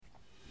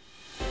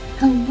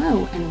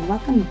Hello and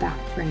welcome back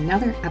for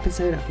another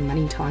episode of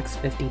Money Talks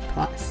 50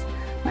 Plus.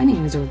 My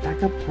name is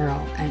Rebecca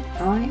Pearl and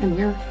I am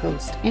your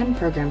host and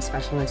program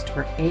specialist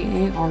for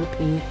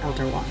AARP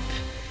Elder Watch.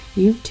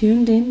 You've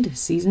tuned in to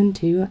Season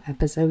 2,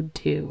 Episode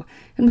 2.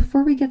 And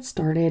before we get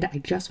started, I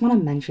just want to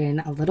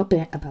mention a little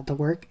bit about the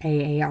work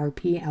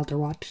AARP Elder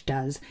Watch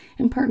does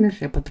in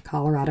partnership with the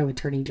Colorado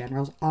Attorney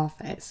General's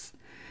Office.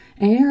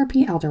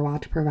 AARP Elder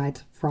Watch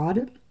provides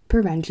fraud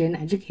prevention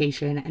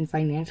education and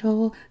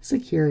financial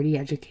security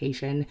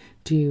education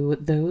to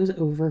those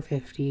over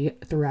 50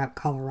 throughout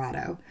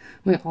Colorado.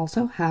 We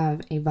also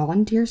have a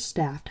volunteer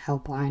staffed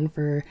helpline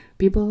for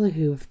people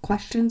who have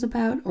questions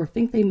about or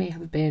think they may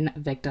have been a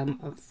victim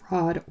of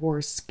fraud or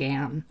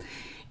scam.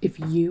 If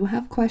you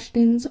have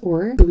questions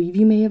or believe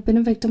you may have been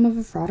a victim of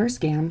a fraud or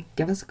scam,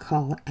 give us a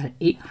call at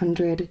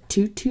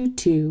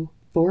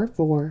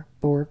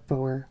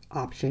 800-222-4444,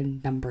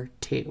 option number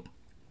 2.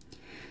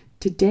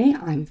 Today,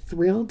 I'm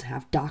thrilled to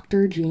have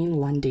Dr. Jean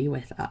Lundy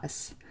with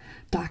us.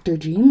 Dr.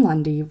 Jean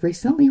Lundy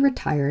recently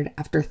retired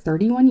after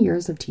 31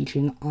 years of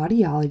teaching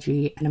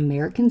audiology and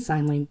American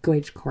Sign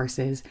Language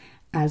courses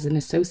as an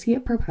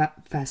associate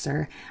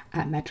professor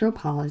at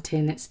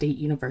Metropolitan State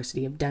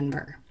University of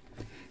Denver.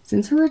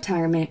 Since her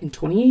retirement in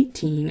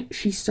 2018,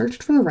 she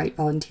searched for the right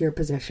volunteer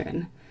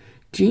position.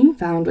 Jean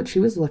found what she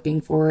was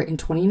looking for in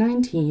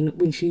 2019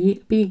 when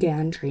she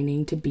began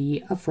training to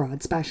be a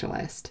fraud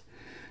specialist.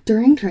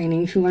 During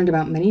training, she learned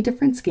about many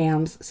different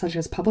scams, such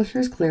as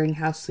Publishers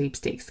Clearinghouse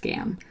sweepstakes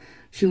scam.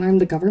 She learned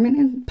the government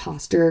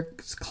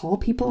imposters call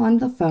people on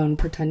the phone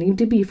pretending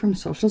to be from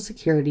Social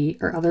Security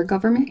or other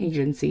government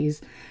agencies,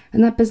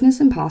 and that business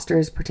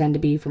imposters pretend to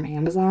be from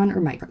Amazon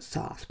or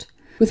Microsoft.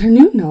 With her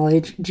new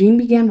knowledge, Jean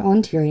began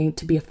volunteering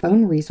to be a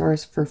phone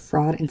resource for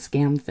fraud and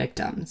scam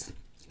victims.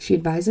 She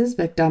advises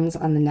victims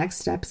on the next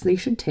steps they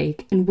should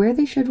take and where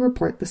they should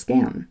report the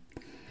scam.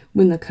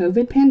 When the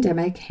COVID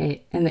pandemic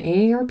hit and the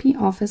AARP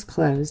office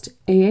closed,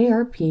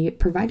 AARP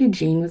provided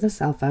Jean with a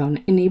cell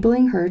phone,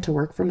 enabling her to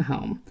work from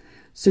home.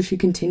 So she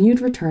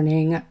continued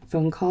returning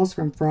phone calls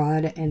from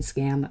fraud and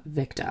scam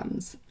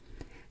victims.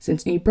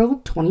 Since April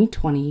of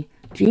 2020,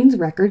 Jean's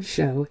records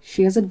show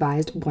she has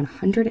advised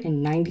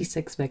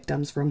 196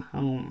 victims from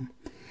home.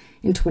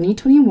 In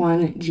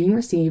 2021, Jean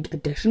received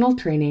additional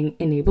training,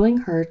 enabling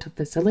her to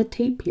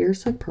facilitate peer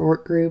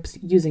support groups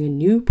using a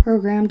new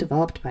program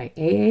developed by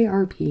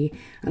AARP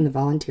and the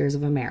Volunteers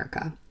of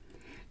America.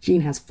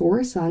 Jean has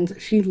 4 sons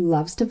she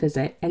loves to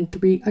visit and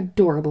 3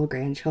 adorable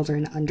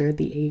grandchildren under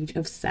the age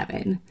of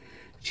 7.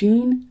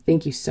 Jean,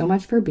 thank you so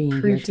much for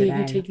being here today. Appreciate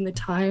you taking the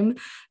time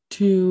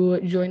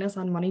to join us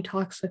on Money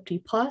Talks 50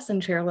 Plus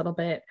and share a little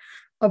bit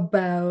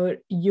about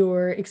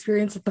your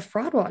experience at the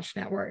Fraud Watch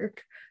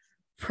Network.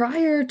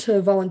 Prior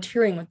to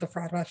volunteering with the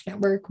Fraud Watch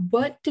Network,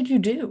 what did you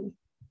do?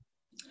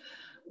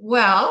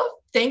 Well,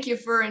 thank you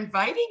for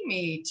inviting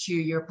me to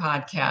your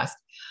podcast.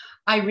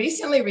 I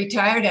recently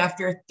retired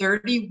after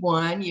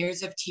 31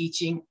 years of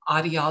teaching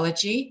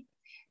audiology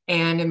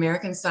and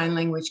American Sign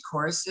Language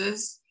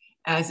courses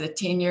as a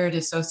tenured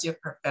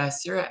associate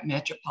professor at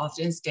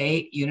Metropolitan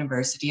State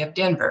University of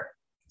Denver.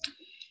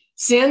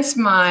 Since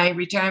my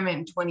retirement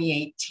in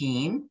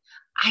 2018,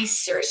 I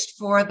searched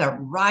for the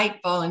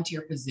right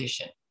volunteer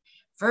position.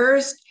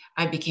 First,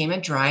 I became a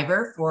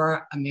driver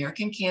for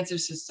American Cancer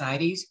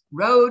Society's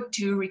Road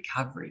to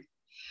Recovery,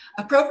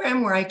 a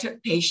program where I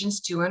took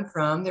patients to and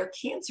from their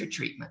cancer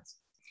treatments.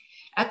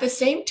 At the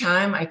same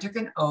time, I took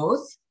an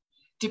oath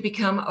to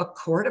become a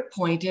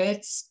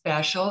court-appointed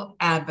special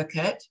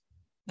advocate,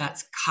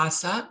 that's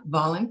CASA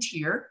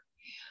volunteer.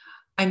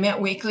 I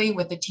met weekly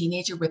with a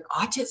teenager with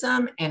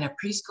autism and a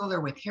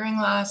preschooler with hearing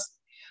loss,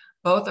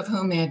 both of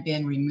whom had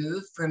been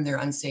removed from their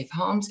unsafe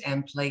homes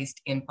and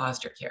placed in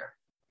foster care.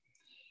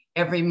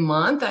 Every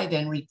month, I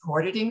then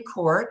reported in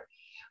court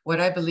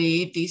what I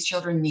believed these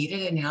children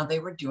needed and how they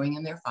were doing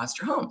in their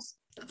foster homes.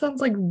 That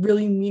sounds like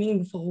really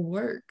meaningful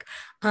work.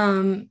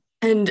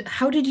 And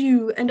how did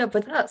you end up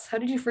with us? How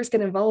did you first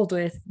get involved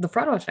with the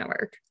Fraud Watch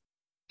Network?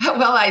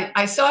 Well,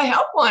 I saw a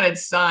help wanted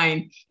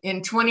sign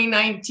in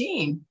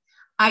 2019.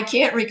 I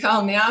can't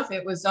recall now if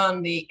it was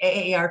on the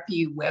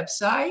AARP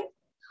website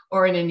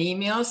or in an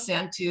email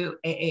sent to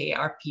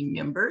AARP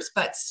members,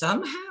 but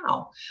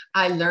somehow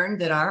I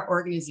learned that our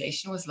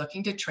organization was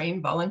looking to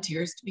train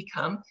volunteers to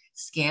become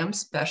scam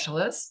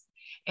specialists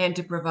and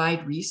to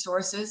provide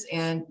resources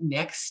and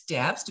next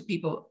steps to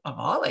people of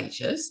all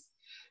ages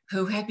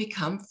who had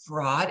become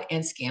fraud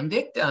and scam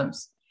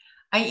victims.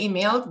 I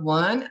emailed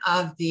one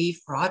of the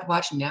Fraud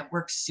Watch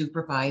Network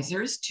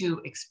supervisors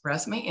to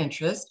express my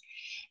interest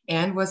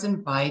and was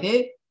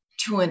invited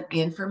to an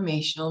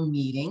informational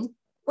meeting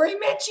where I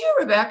met you,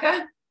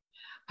 Rebecca.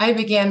 I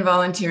began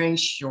volunteering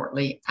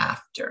shortly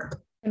after.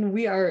 And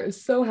we are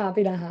so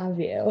happy to have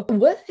you.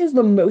 What is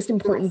the most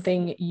important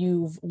thing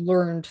you've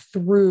learned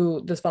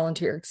through this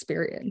volunteer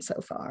experience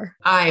so far?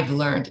 I've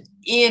learned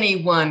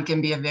anyone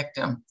can be a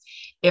victim.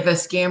 If a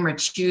scammer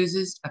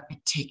chooses a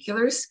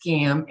particular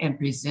scam and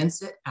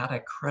presents it at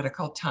a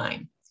critical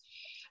time.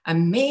 A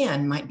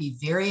man might be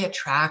very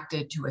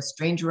attracted to a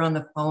stranger on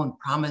the phone,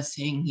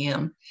 promising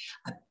him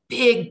a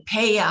big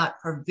payout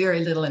for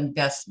very little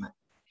investment.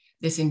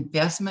 This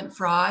investment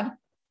fraud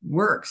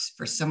works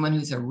for someone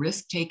who's a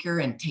risk taker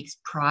and takes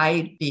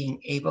pride being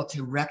able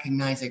to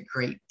recognize a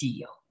great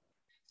deal.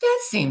 That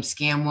same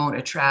scam won't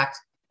attract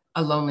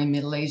a lonely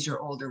middle-aged or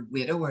older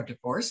widow or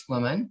divorced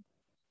woman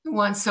who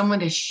wants someone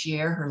to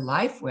share her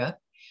life with,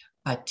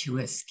 but to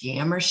a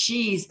scammer,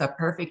 she's the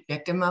perfect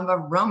victim of a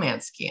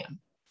romance scam.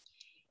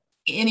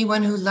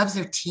 Anyone who loves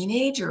their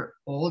teenage or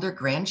older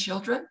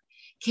grandchildren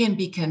can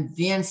be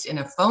convinced in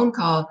a phone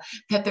call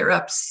that their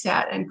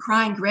upset and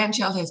crying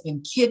grandchild has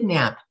been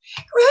kidnapped.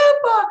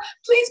 Grandpa,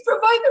 please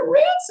provide the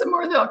ransom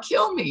or they'll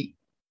kill me.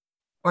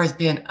 Or has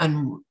been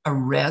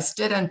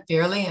arrested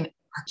unfairly and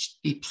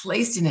be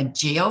placed in a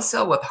jail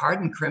cell with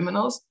hardened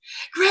criminals.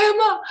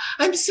 Grandma,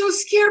 I'm so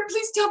scared.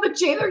 Please tell the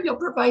jailer you'll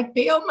provide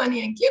bail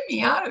money and get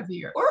me out of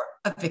here. Or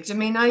a victim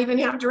may not even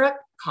have direct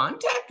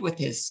contact with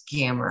his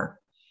scammer.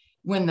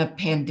 When the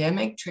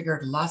pandemic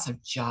triggered loss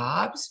of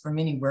jobs for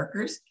many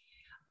workers,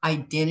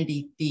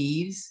 identity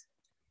thieves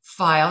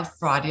filed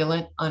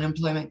fraudulent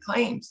unemployment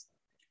claims.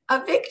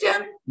 A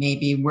victim may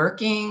be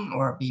working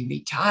or be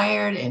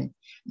retired and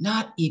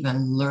not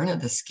even learn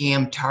of the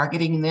scam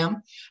targeting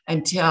them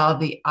until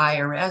the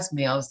IRS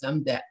mails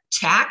them that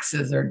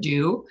taxes are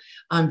due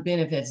on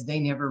benefits they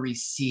never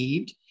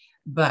received,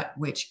 but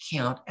which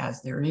count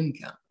as their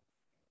income.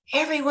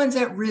 Everyone's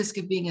at risk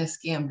of being a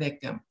scam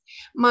victim.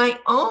 My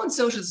own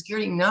Social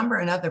Security number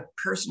and other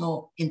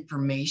personal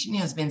information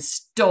has been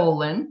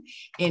stolen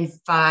in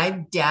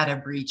 5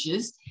 data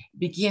breaches,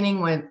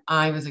 beginning when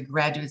I was a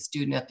graduate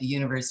student at the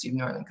University of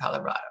Northern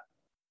Colorado.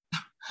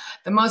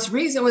 The most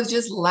recent was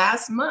just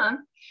last month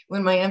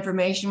when my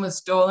information was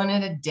stolen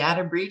in a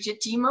data breach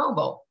at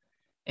T-Mobile.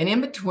 And in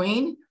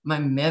between, my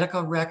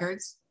medical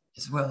records,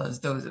 as well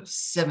as those of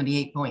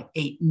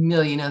 78.8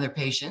 million other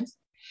patients,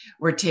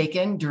 were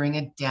taken during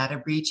a data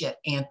breach at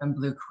Anthem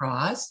Blue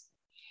Cross.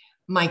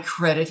 My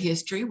credit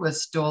history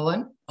was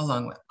stolen,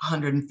 along with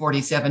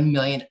 147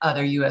 million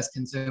other US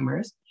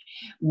consumers,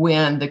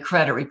 when the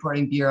credit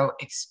reporting bureau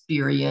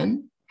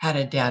Experian had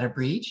a data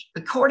breach.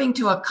 According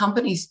to a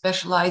company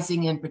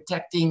specializing in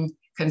protecting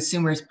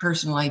consumers'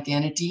 personal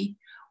identity,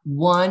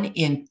 1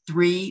 in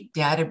 3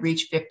 data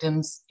breach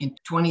victims in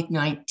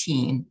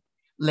 2019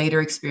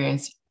 later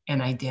experienced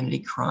an identity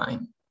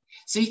crime.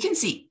 So you can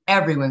see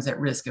everyone's at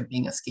risk of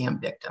being a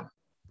scam victim.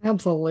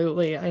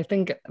 Absolutely. I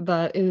think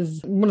that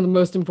is one of the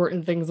most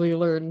important things we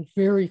learn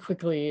very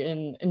quickly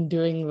in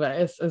doing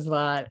this, is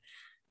that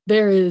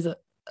there is a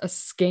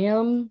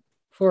scam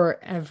for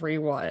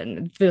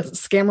everyone. The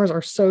scammers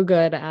are so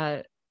good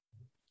at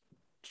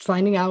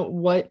finding out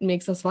what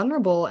makes us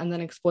vulnerable and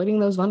then exploiting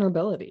those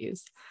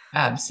vulnerabilities.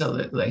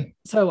 Absolutely.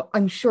 So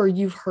I'm sure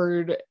you've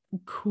heard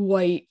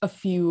quite a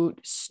few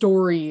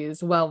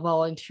stories while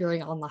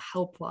volunteering on the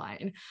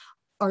helpline.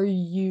 Are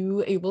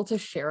you able to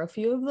share a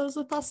few of those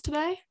with us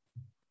today?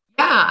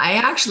 Yeah, I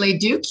actually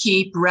do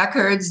keep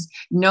records,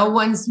 no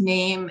one's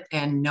name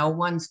and no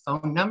one's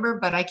phone number,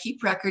 but I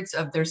keep records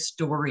of their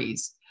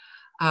stories.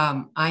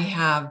 I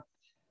have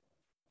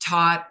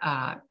taught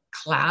a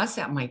class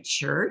at my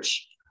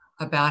church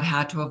about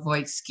how to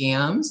avoid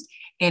scams,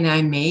 and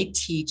I may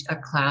teach a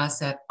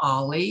class at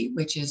OLLI,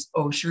 which is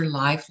Osher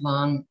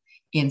Lifelong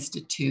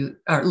Institute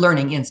or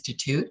Learning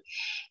Institute.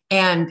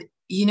 And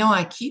you know,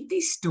 I keep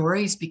these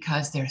stories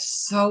because they're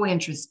so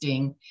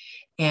interesting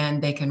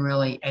and they can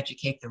really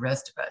educate the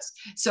rest of us.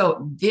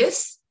 So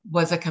this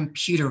was a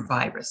computer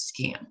virus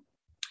scam.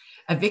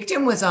 A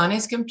victim was on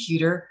his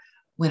computer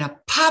when a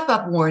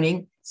pop-up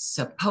warning,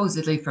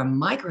 supposedly from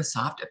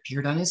Microsoft,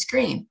 appeared on his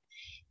screen.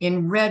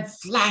 In red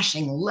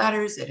flashing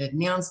letters, it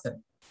announced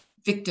the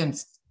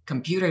victim's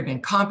computer had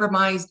been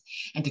compromised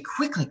and to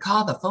quickly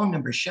call the phone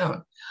number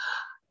shown.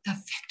 The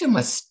victim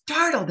was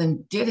startled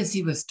and did as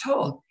he was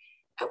told,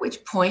 at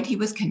which point he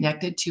was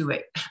connected to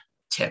a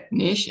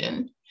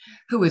technician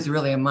who was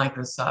really a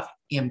Microsoft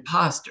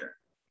imposter.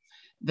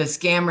 The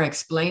scammer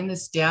explained the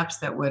steps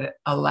that would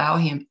allow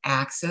him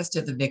access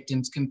to the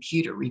victim's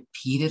computer,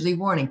 repeatedly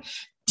warning,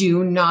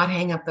 do not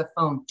hang up the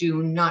phone,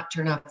 do not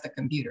turn off the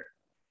computer.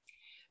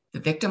 The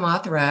victim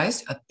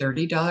authorized a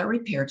 $30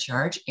 repair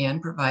charge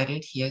and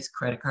provided his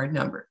credit card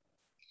number.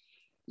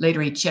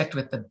 Later, he checked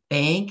with the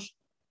bank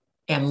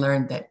and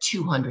learned that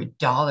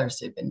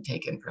 $200 had been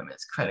taken from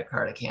his credit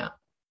card account.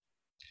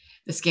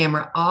 The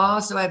scammer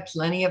also had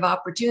plenty of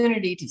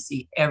opportunity to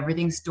see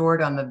everything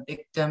stored on the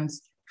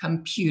victim's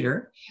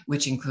computer,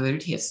 which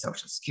included his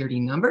Social Security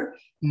number,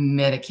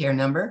 Medicare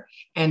number,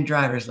 and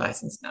driver's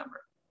license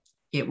number.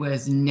 It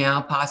was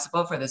now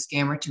possible for the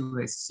scammer to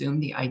assume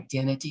the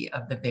identity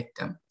of the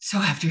victim. So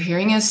after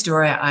hearing his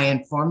story, I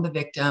informed the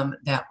victim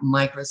that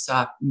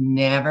Microsoft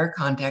never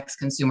contacts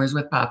consumers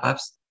with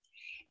pop-ups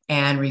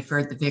and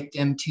referred the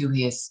victim to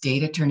his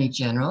state attorney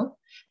general,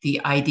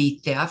 the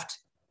ID theft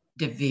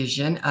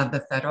division of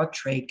the Federal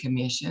Trade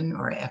Commission,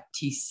 or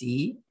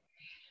FTC,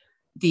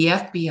 the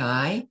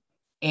FBI,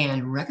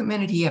 and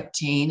recommended he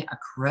obtain a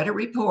credit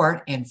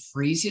report and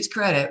freeze his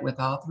credit with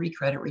all 3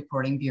 credit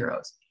reporting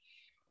bureaus.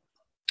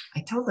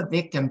 I told the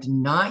victim to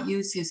not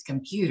use his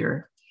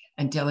computer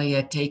until he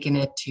had taken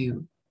it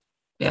to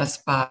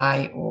Best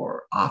Buy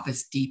or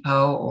Office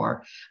Depot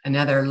or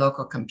another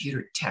local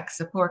computer tech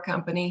support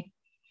company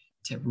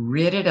to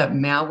rid it of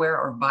malware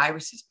or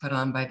viruses put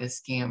on by the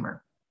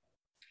scammer.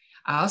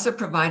 I also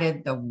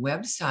provided the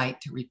website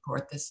to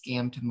report the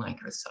scam to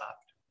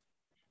Microsoft.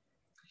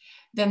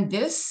 Then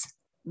this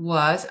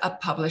was a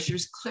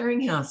Publishers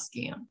Clearinghouse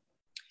scam.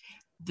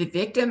 The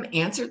victim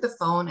answered the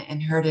phone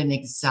and heard an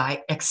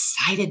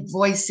excited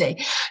voice say,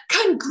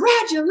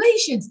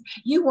 "Congratulations,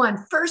 you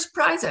won first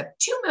prize of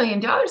 $2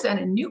 million and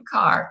a new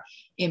car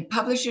in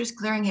Publishers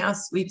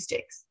Clearinghouse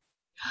sweepstakes."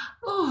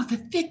 Oh, the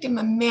victim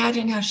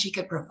imagined how she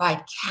could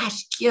provide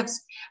cash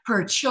gifts for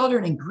her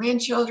children and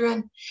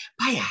grandchildren,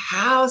 buy a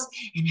house,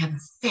 and have a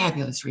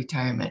fabulous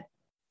retirement.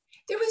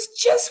 There was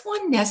just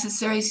one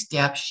necessary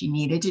step she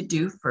needed to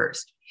do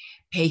first: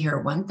 pay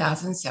her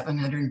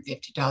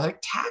 $1,750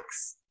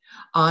 tax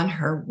on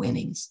her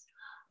winnings.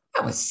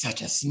 That was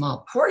such a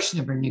small portion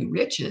of her new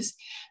riches.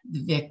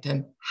 The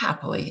victim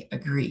happily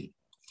agreed.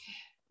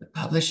 The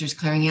Publishers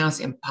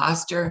Clearinghouse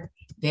imposter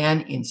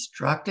then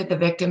instructed the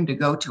victim to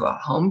go to a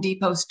Home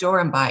Depot store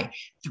and buy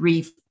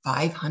 3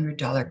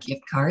 $500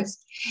 gift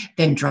cards,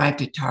 then drive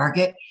to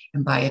Target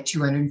and buy a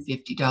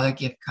 $250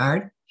 gift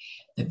card.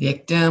 The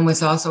victim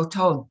was also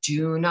told,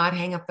 "Do not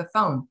hang up the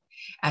phone.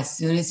 As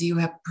soon as you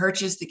have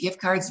purchased the gift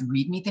cards,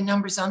 read me the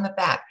numbers on the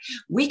back.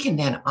 We can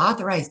then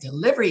authorize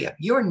delivery of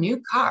your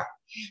new car.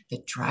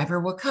 The driver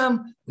will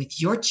come with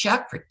your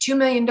check for $2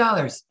 million.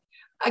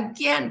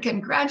 Again,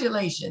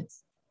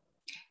 congratulations."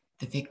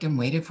 The victim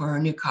waited for her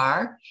new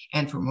car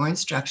and for more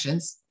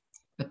instructions,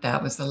 but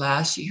that was the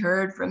last she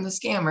heard from the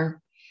scammer.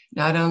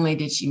 Not only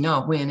did she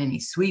not win any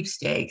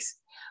sweepstakes,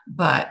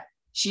 but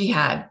she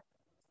had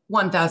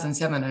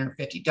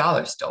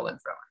 $1,750 stolen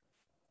from her.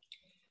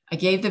 I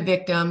gave the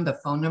victim the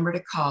phone number to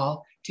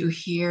call to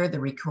hear the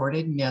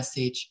recorded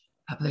message.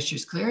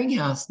 Publishers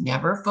Clearinghouse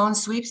never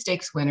phones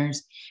sweepstakes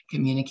winners.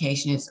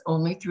 Communication is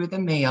only through the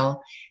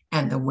mail,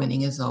 and the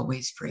winning is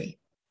always free.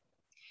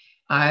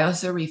 I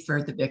also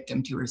referred the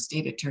victim to her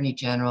state attorney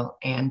general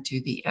and to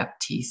the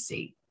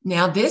FTC.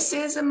 Now, this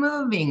is a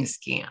moving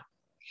scam.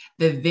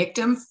 The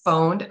victim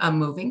phoned a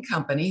moving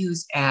company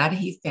whose ad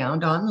he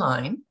found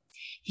online.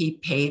 He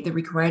paid the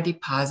required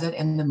deposit,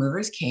 and the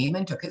movers came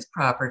and took his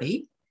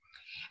property.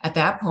 At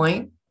that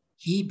point,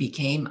 he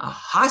became a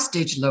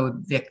hostage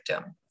load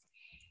victim.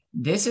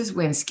 This is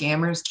when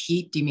scammers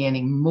keep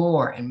demanding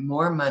more and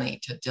more money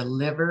to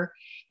deliver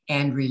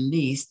and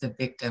release the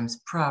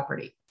victim's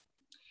property.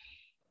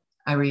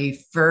 I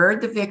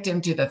referred the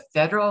victim to the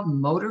Federal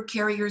Motor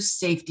Carrier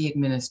Safety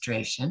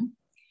Administration,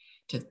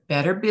 to the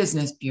Better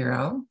Business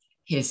Bureau,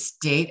 his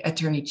state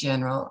attorney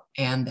general,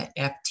 and the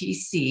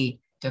FTC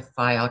to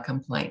file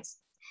complaints.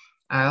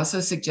 I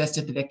also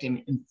suggested the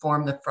victim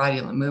inform the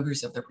fraudulent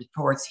movers of the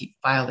reports he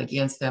filed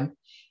against them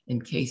in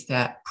case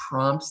that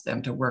prompts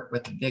them to work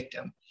with the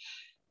victim.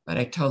 But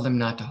I told him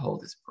not to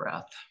hold his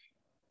breath.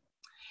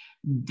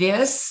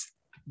 This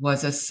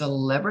was a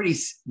celebrity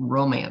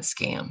romance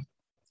scam.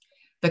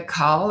 The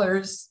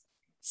caller's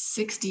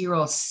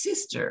 60-year-old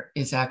sister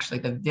is actually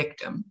the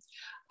victim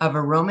of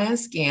a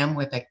romance scam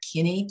with a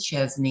Kenny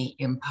Chesney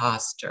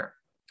imposter.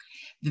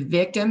 The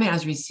victim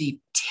has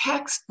received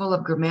texts full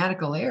of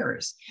grammatical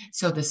errors,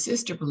 so the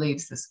sister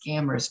believes the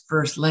scammer's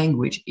first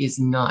language is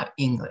not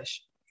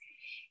English.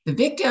 The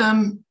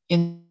victim,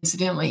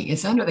 incidentally,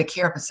 is under the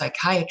care of a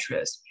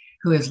psychiatrist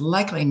who is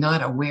likely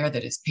not aware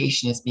that his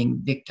patient is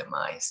being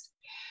victimized.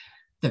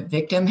 The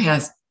victim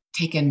has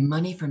taken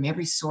money from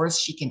every source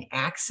she can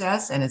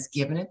access and has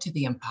given it to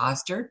the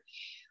imposter,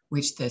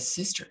 which the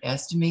sister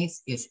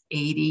estimates is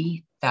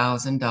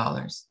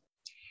 $80,000.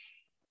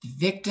 The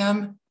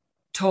victim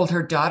told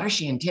her daughter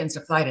she intends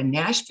to fly to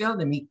Nashville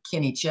to meet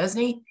Kenny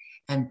Chesney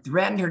and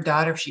threatened her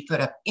daughter if she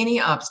put up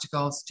any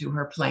obstacles to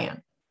her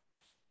plan.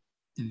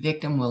 The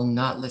victim will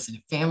not listen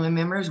to family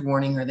members,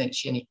 warning her that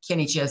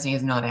Kenny Chesney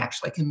is not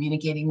actually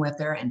communicating with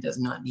her and does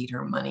not need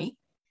her money.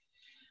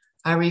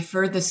 I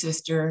referred the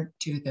sister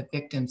to the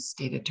victim's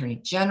state attorney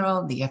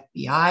general, the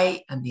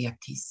FBI, and the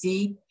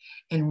FTC,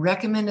 and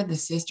recommended the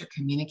sister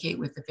communicate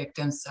with the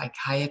victim's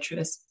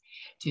psychiatrist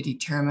to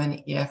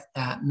determine if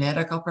that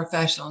medical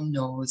professional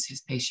knows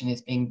his patient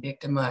is being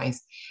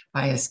victimized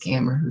by a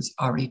scammer who's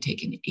already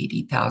taken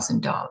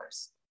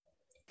 $80,000.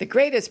 The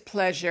greatest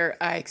pleasure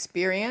I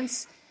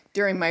experience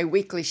during my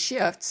weekly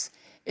shifts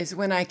is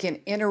when I can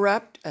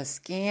interrupt a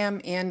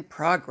scam in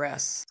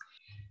progress.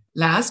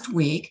 Last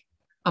week,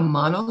 a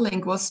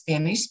monolingual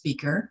Spanish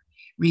speaker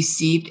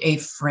received a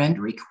friend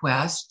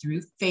request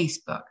through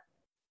Facebook.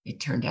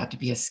 It turned out to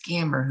be a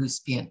scammer who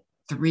spent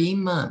 3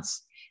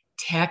 months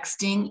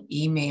texting,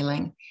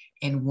 emailing,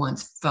 and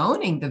once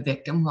phoning the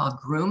victim while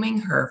grooming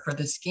her for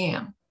the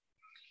scam.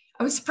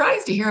 I was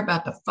surprised to hear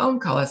about the phone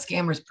call, as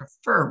scammers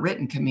prefer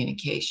written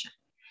communication.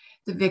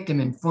 The victim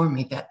informed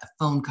me that the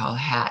phone call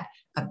had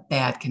a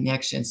bad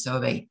connection, so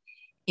they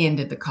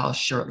ended the call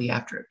shortly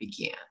after it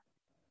began.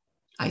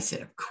 I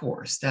said, of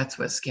course, that's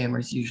what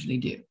scammers usually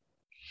do.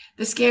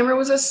 The scammer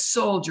was a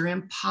soldier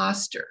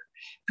imposter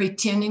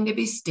pretending to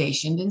be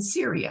stationed in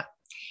Syria.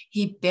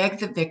 He begged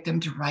the victim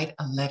to write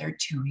a letter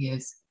to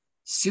his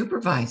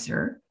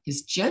supervisor,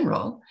 his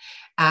general,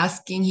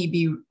 asking he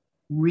be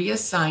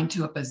reassigned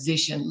to a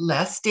position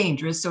less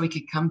dangerous so he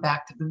could come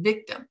back to the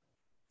victim.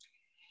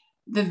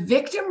 The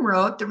victim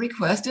wrote the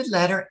requested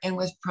letter and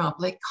was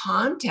promptly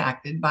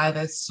contacted by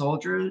the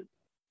soldier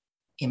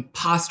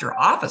imposter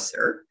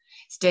officer,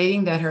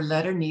 stating that her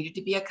letter needed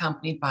to be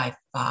accompanied by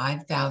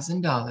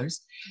 $5,000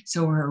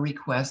 so her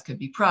request could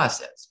be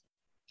processed.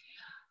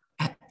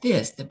 At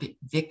this, the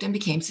victim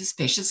became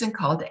suspicious and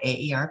called the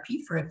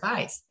AARP for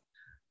advice.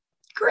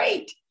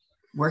 Great.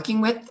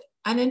 Working with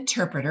an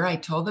interpreter, I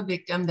told the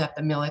victim that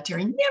the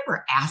military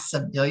never asked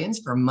civilians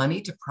for money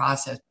to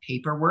process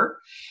paperwork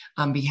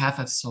on behalf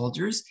of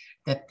soldiers,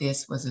 that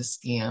this was a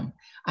scam.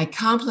 I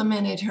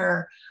complimented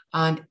her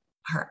on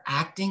her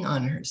acting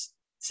on her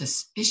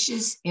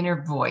suspicious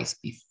inner voice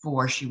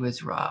before she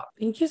was robbed.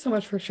 Thank you so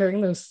much for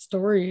sharing those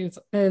stories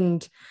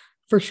and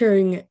for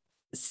sharing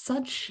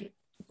such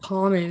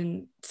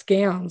common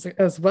scams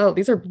as well.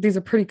 These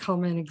are pretty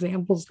common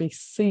examples we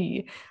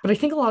see, but I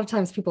think a lot of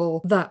times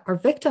people that are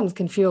victims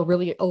can feel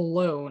really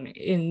alone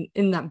in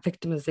that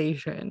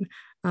victimization,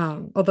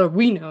 although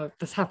we know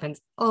this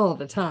happens all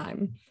the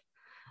time.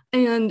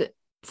 And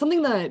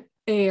something that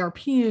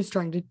AARP is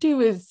trying to do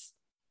is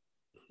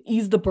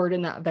ease the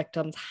burden that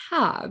victims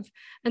have.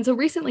 And so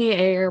recently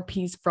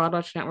AARP's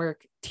FraudWatch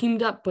Network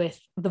teamed up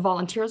with the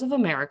Volunteers of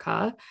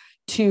America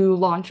to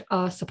launch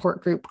a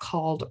support group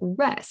called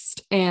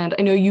REST. And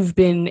I know you've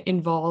been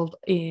involved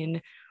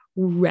in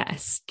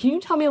REST. Can you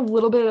tell me a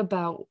little bit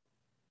about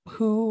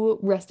who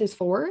REST is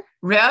for?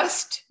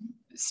 REST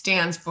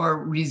stands for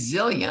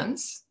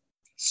resilience,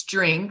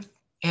 strength,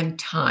 and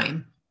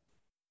time.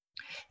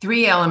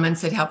 3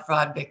 elements that help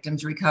fraud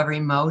victims recover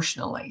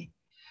emotionally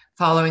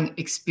following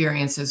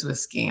experiences with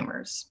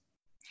scammers.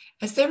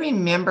 As they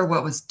remember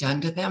what was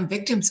done to them,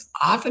 victims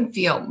often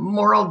feel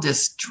moral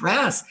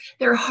distress.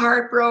 They're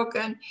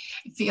heartbroken,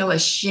 feel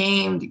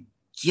ashamed,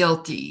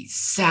 guilty,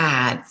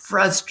 sad,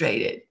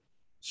 frustrated,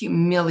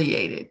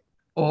 humiliated,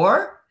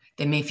 or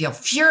they may feel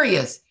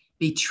furious,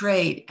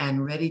 betrayed,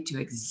 and ready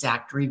to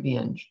exact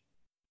revenge.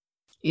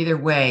 Either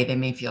way, they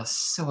may feel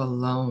so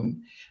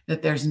alone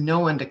that there's no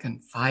one to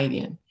confide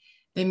in.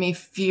 They may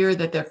fear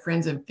that their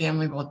friends and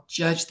family will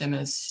judge them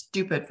as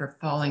stupid for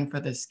falling for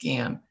the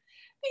scam.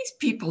 These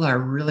people are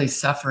really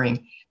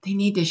suffering. They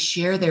need to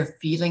share their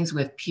feelings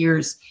with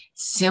peers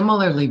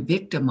similarly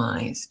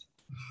victimized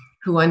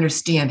who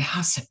understand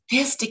how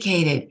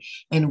sophisticated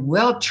and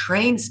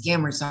well-trained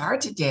scammers are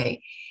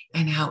today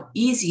and how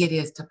easy it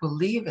is to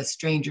believe a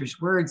stranger's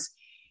words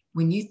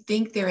when you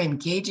think they're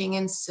engaging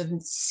in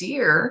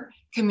sincere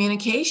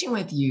communication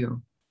with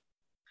you.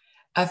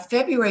 A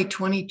February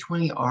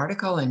 2020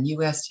 article in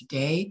US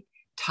Today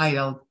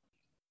titled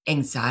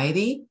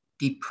Anxiety,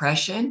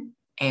 Depression,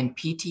 and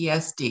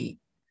PTSD,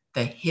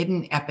 the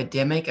Hidden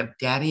Epidemic of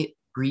Data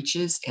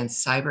Breaches and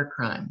Cyber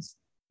Crimes,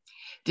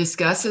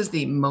 discusses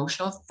the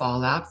emotional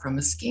fallout from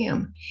a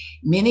scam.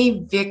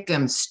 Many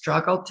victims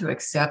struggle to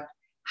accept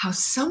how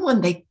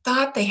someone they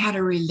thought they had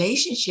a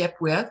relationship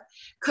with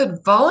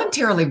could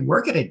voluntarily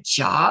work at a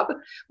job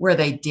where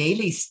they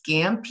daily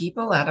scam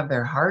people out of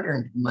their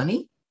hard-earned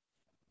money.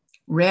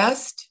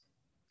 REST,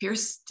 peer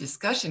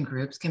discussion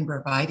groups, can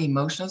provide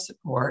emotional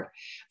support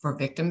for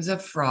victims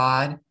of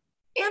fraud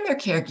and their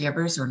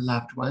caregivers or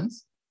loved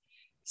ones.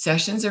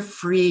 Sessions are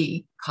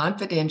free,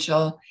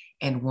 confidential,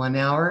 and 1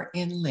 hour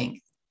in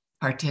length.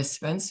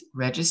 Participants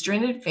register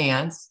in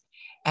advance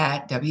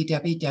at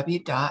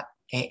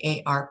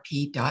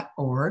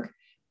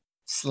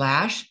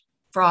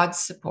www.aarp.org/fraud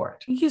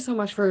support. Thank you so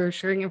much for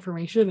sharing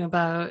information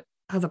about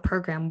how the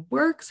program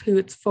works, who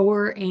it's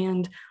for,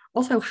 and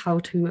also how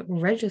to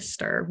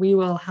register. We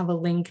will have a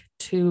link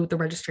to the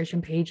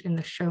registration page in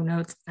the show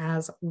notes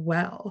as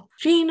well.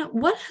 Jean,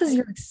 what has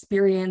your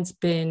experience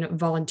been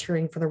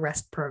volunteering for the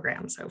REST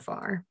program so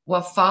far?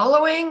 Well,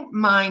 following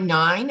my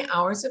 9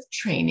 hours of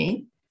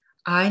training,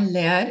 I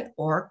led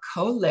or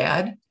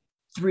co-led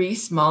 3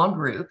 small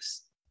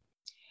groups.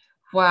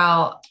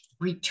 While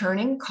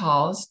returning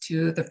calls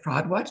to the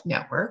FraudWatch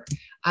Network,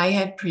 I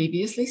had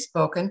previously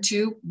spoken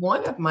to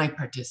one of my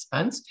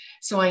participants,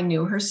 so I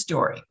knew her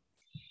story.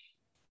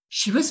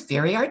 She was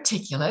very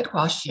articulate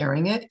while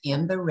sharing it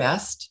in the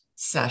REST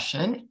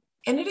session,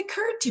 and it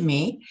occurred to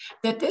me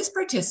that this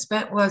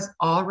participant was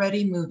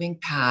already moving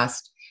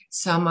past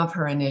some of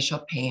her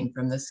initial pain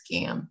from the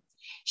scam.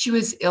 She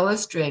was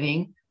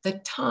illustrating the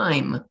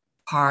time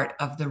part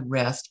of the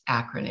REST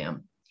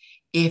acronym.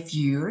 If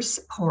you're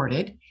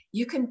supported,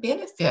 you can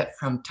benefit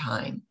from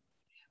time,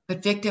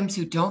 but victims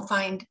who don't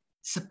find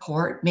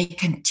support may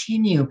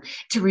continue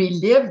to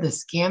relive the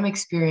scam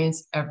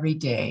experience every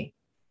day.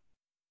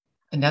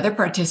 Another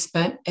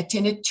participant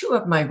attended 2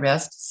 of my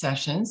REST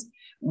sessions,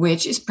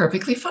 which is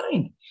perfectly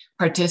fine.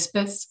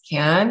 Participants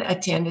can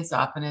attend as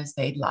often as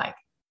they'd like.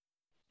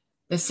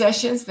 The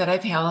sessions that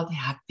I've held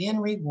have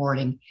been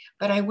rewarding,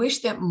 but I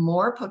wish that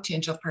more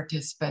potential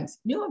participants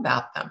knew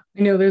about them.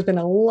 I know there's been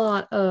a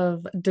lot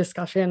of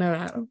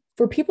discussion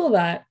for people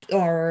that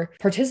are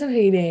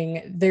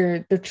participating.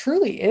 There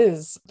truly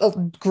is a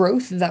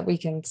growth that we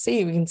can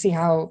see. We can see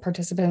how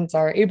participants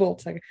are able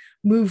to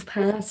move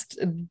past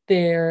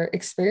their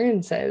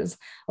experiences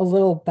a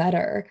little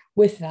better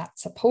with that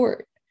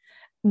support.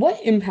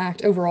 What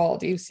impact overall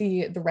do you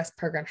see the REST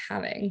program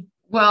having?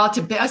 Well,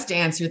 to best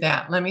answer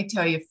that, let me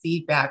tell you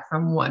feedback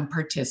from one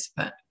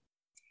participant.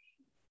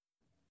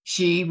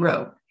 She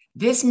wrote,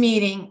 "This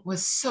meeting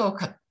was so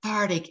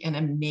cathartic and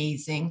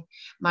amazing.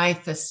 My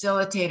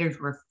facilitators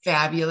were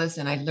fabulous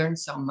and I learned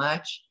so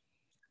much.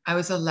 I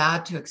was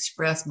allowed to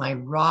express my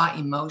raw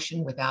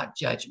emotion without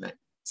judgment."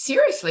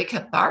 Seriously,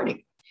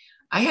 cathartic.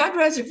 I had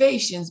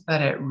reservations,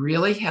 but it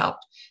really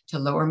helped to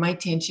lower my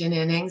tension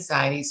and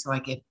anxiety so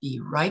I could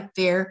be right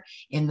there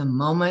in the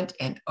moment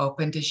and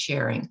open to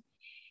sharing.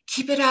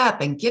 Keep it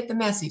up and get the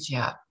message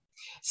out.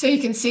 So you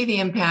can see the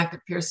impact a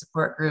peer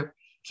support group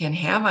can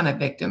have on a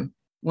victim,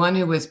 one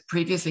who was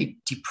previously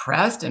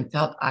depressed and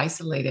felt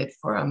isolated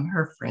from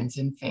her friends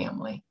and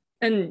family.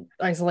 And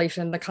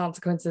isolation, the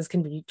consequences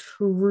can be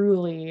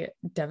truly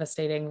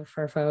devastating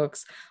for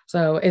folks.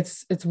 So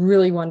it's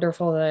really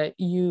wonderful that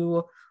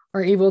you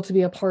are able to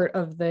be a part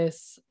of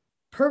this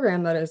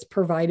program that is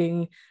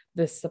providing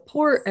this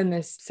support and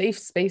this safe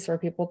space for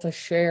people to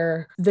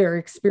share their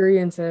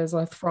experiences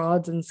with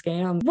frauds and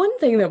scams. One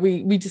thing that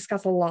we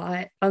discuss a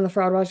lot on the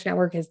Fraud Watch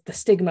Network is the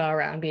stigma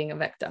around being a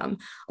victim.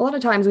 A lot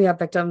of times we have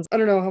victims, I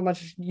don't know how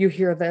much you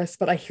hear this,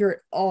 but I hear it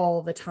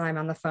all the time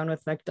on the phone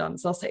with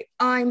victims. They'll say,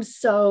 "I'm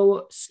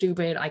so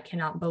stupid. I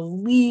cannot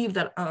believe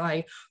that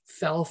I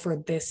fell for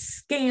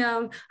this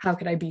scam. How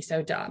could I be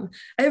so dumb?"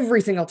 Every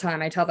single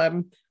time I tell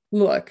them,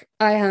 "Look,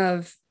 I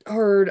have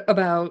heard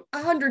about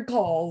 100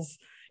 calls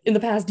in the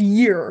past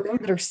year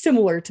that are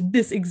similar to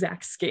this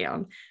exact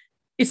scam.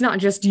 It's not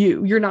just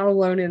you. You're not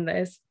alone in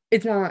this.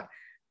 It's not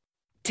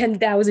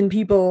 10,000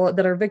 people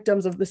that are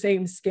victims of the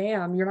same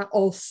scam. You're not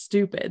all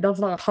stupid. That's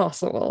not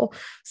possible."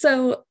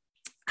 So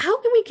how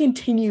can we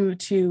continue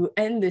to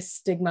end this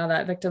stigma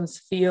that victims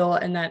feel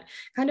and that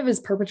kind of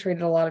is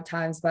perpetrated a lot of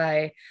times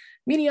by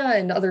media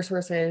and other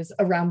sources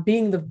around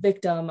being the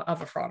victim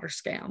of a fraud or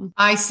scam?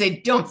 I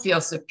say, don't feel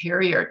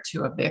superior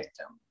to a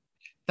victim.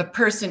 The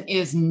person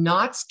is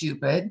not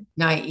stupid,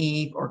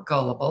 naive, or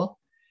gullible,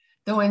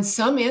 though in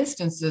some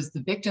instances,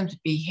 the victim's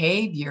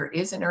behavior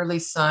is an early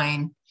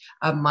sign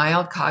of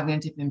mild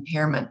cognitive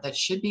impairment that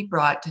should be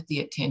brought to the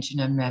attention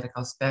of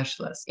medical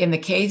specialists. In the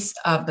case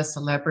of the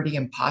celebrity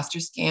imposter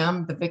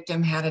scam, the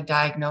victim had a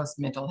diagnosed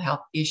mental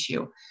health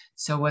issue,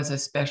 so was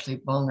especially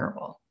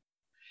vulnerable.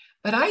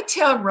 But I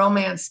tell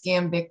romance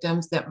scam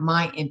victims that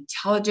my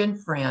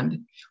intelligent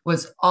friend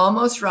was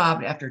almost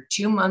robbed after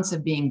 2 months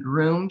of being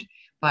groomed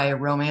by a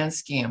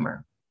romance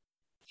scammer.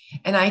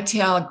 And I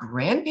tell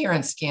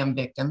grandparent scam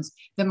victims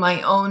that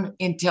my own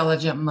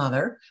intelligent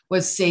mother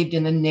was saved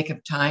in the nick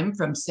of time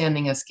from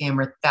sending a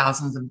scammer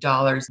thousands of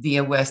dollars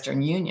via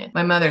Western Union.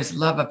 My mother's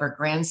love of her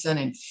grandson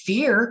and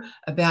fear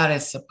about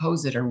his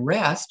supposed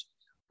arrest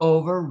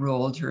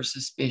overruled her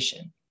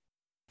suspicion.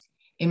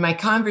 In my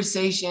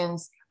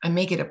conversations, I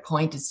make it a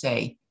point to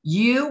say,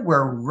 "You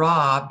were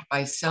robbed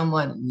by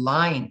someone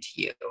lying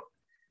to you,"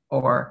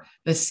 or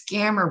 "the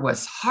scammer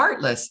was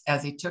heartless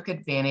as he took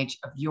advantage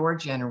of your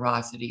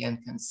generosity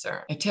and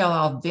concern." I tell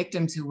all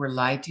victims who were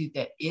lied to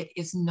that it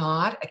is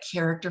not a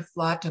character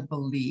flaw to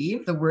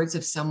believe the words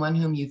of someone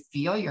whom you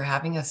feel you're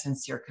having a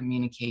sincere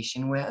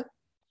communication with.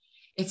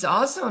 It's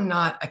also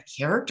not a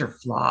character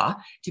flaw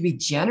to be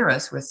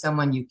generous with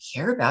someone you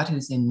care about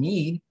who's in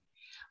need.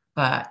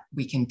 But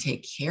we can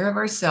take care of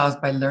ourselves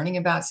by learning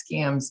about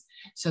scams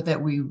so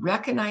that we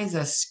recognize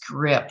a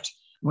script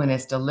when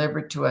it's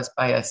delivered to us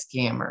by a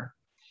scammer.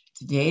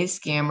 Today's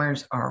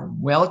scammers are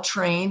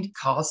well-trained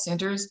call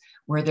centers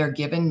where they're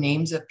given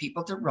names of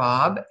people to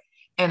rob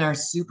and are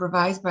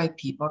supervised by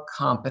people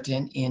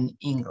competent in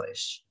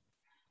English.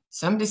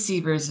 Some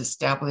deceivers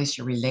establish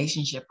a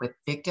relationship with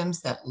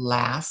victims that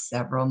lasts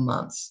several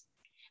months.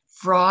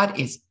 Fraud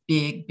is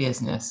big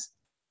business.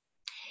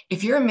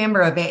 If you're a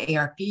member of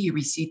AARP, you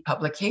receive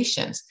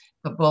publications,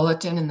 the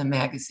bulletin and the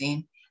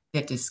magazine,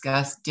 that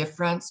discuss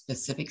different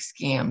specific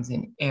scams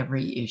in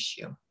every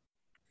issue.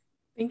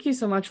 Thank you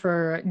so much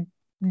for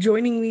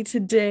joining me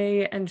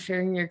today and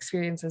sharing your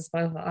experiences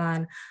both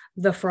on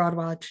the Fraud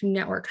Watch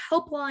Network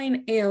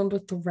helpline and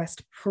with the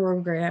REST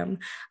program.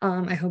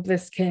 I hope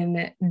this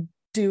can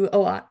do a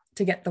lot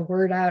to get the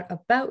word out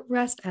about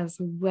REST as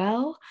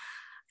well.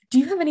 Do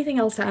you have anything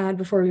else to add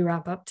before we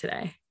wrap up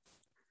today?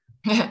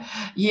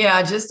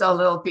 Yeah, just a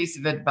little piece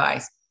of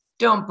advice.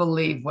 Don't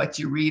believe what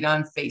you read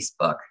on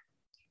Facebook.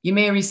 You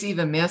may receive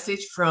a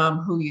message from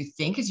who you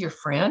think is your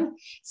friend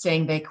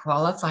saying they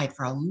qualified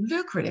for a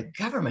lucrative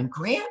government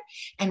grant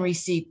and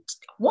received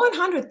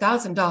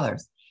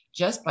 $100,000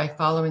 just by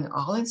following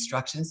all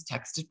instructions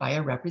texted by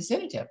a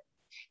representative.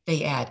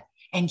 They add,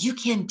 "And you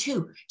can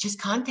too. Just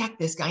contact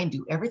this guy and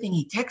do everything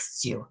he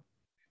texts you."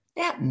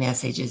 that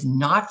message is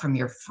not from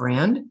your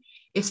friend.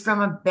 It's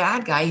from a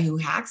bad guy who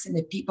hacks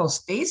into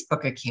people's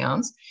Facebook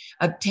accounts,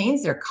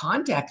 obtains their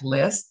contact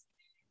list,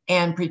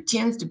 and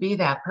pretends to be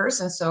that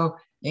person so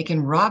they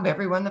can rob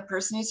everyone the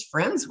person is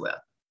friends with.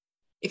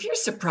 If you're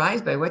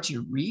surprised by what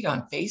you read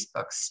on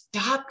Facebook,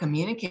 stop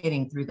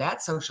communicating through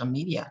that social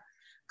media.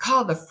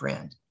 Call the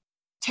friend,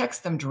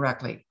 text them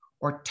directly,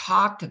 or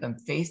talk to them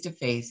face to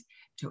face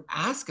to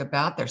ask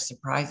about their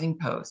surprising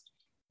post.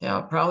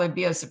 They'll probably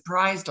be as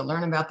surprised to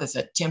learn about this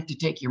attempt to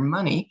take your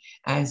money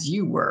as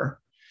you were.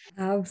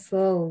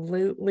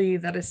 Absolutely.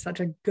 That is such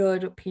a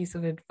good piece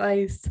of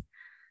advice.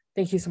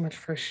 Thank you so much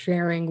for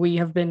sharing. We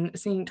have been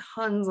seeing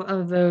tons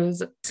of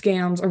those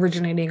scams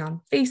originating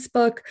on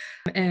Facebook,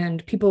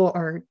 and people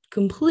are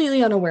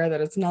completely unaware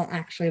that it's not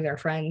actually their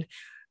friend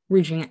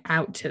reaching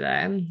out to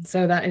them.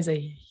 So that is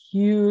a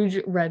huge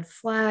red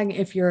flag.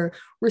 If you're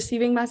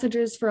receiving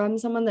messages from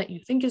someone that you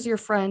think is your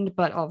friend,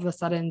 but all of a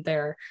sudden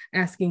they're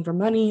asking for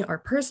money or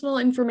personal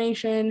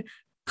information,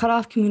 cut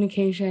off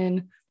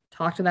communication,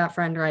 talk to that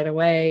friend right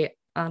away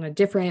on a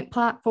different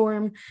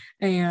platform,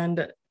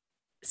 and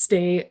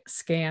stay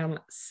scam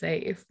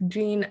safe.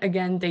 Jean,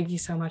 again, thank you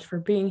so much for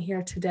being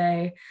here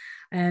today.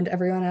 And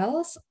everyone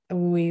else,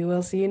 we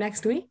will see you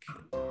next week.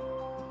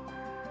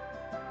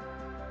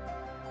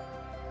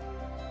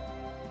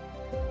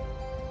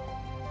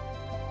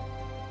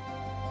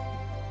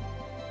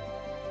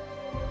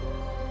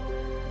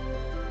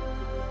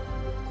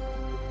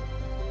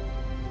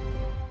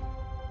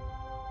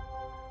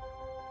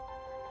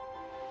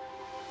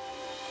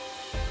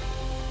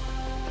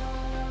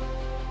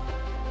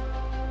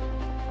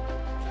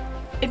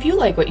 If you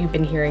like what you've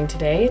been hearing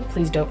today,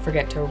 please don't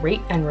forget to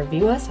rate and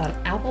review us on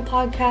Apple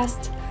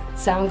Podcasts,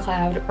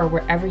 SoundCloud, or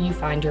wherever you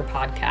find your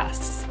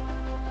podcasts.